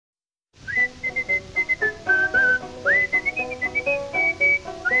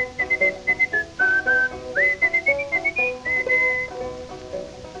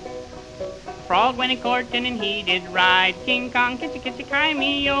frog went a-courting and he did ride. King Kong, kitty, kitty,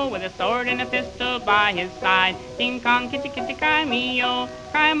 kai-me-o, with a sword and a pistol by his side. King Kong, kitty, kitty, kai-me-o,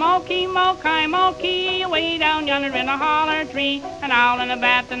 kai-mo-kee, away down yonder in a holler tree, an owl and a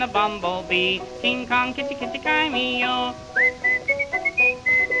bat and a bumblebee. King Kong, kitty, kitty, kai-me-o.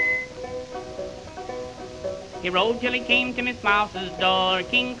 He rode till he came to Miss Mouse's door.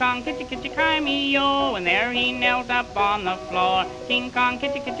 King Kong, kitty, kitty, kai-me-o, and there he knelt up on the floor. King Kong,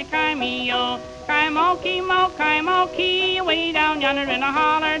 kitty, kitty, kai-me-o, kai-mo-kee, away down yonder in a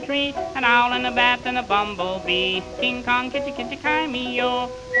holler tree, an owl and a bat and a bumblebee. King Kong, kitty, kitty, kai-me-o.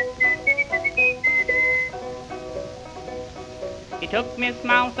 He took Miss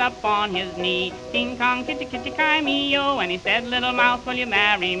Mouse up on his knee. King Kong, kitty, kitty, kai-me-o, and he said, little mouse, will you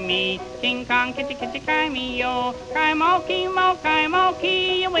marry me? King Kong, kitty, kitty, kai-me-o, kai-mo-kee,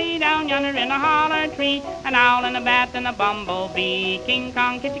 away down yonder in a holler tree, an owl and a bat and a bumblebee. King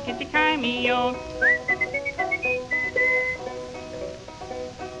Kong, kitty, kitty, kai-me-o.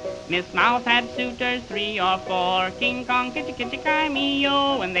 Miss Mouse had suitors 3 or 4. King Kong, kitty, kitty,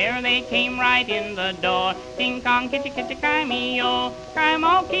 kai-me-o, and there they came right in the door. King Kong, kitty, kitty, kai-me-o,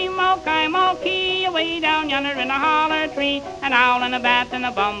 kai-mo-kee, away down yonder in a holler tree, an owl and a bat and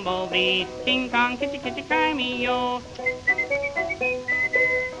a bumblebee. King Kong, kitty, kitty, kai-me-o.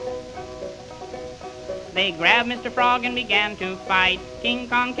 They grabbed Mr. Frog and began to fight. King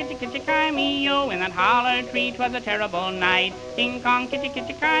Kong, kitty, kitty, kai-me-o, in that holler tree 'twas a terrible night. King Kong, kitty,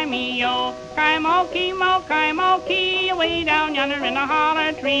 kitty, kai-me-o, kai-mo-kee, away down yonder in a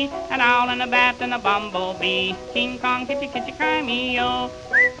holler tree, an owl and a bat and a bumblebee. King Kong, kitty, kitty, kai-me-o.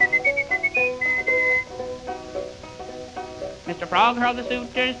 Mr. Frog hurled the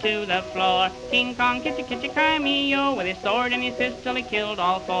suitors to the floor. King Kong, kitty, kitty, kai-me-o, with his sword and his pistol he killed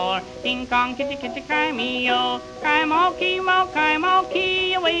all 4. King Kong, kitty, kitty, kai-me-o, kai-mo-kee,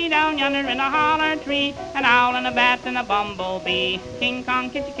 away down yonder in a holler tree, an owl and a bat and a bumblebee. King Kong,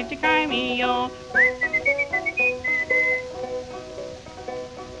 kitty, kitty, kai-me-o.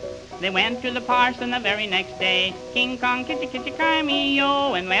 They went to the parson the very next day. King Kong, kitty, kitty,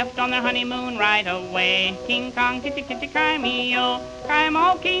 kai-me-o, and left on their honeymoon right away. King Kong, kitty, kitty, kai-me-o,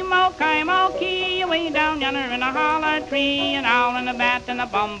 kai-mo-kee, away down yonder in a holler tree, an owl and a bat and a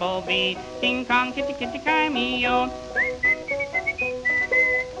bumblebee. King Kong, kitty, kitty, kai-me-o.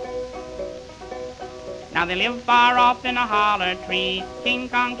 Now they live far off in a holler tree. King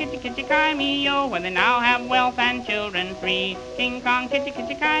Kong, kitty, kitty, kai-me-o, where they now have wealth and children 3. King Kong, kitty,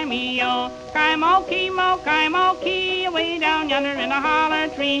 kitty, kai-me-o, kai-mo-kee, away down yonder in a holler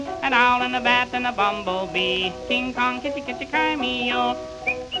tree, an owl and a bat and a bumblebee. King Kong, kitty, kitty, kai-me-o.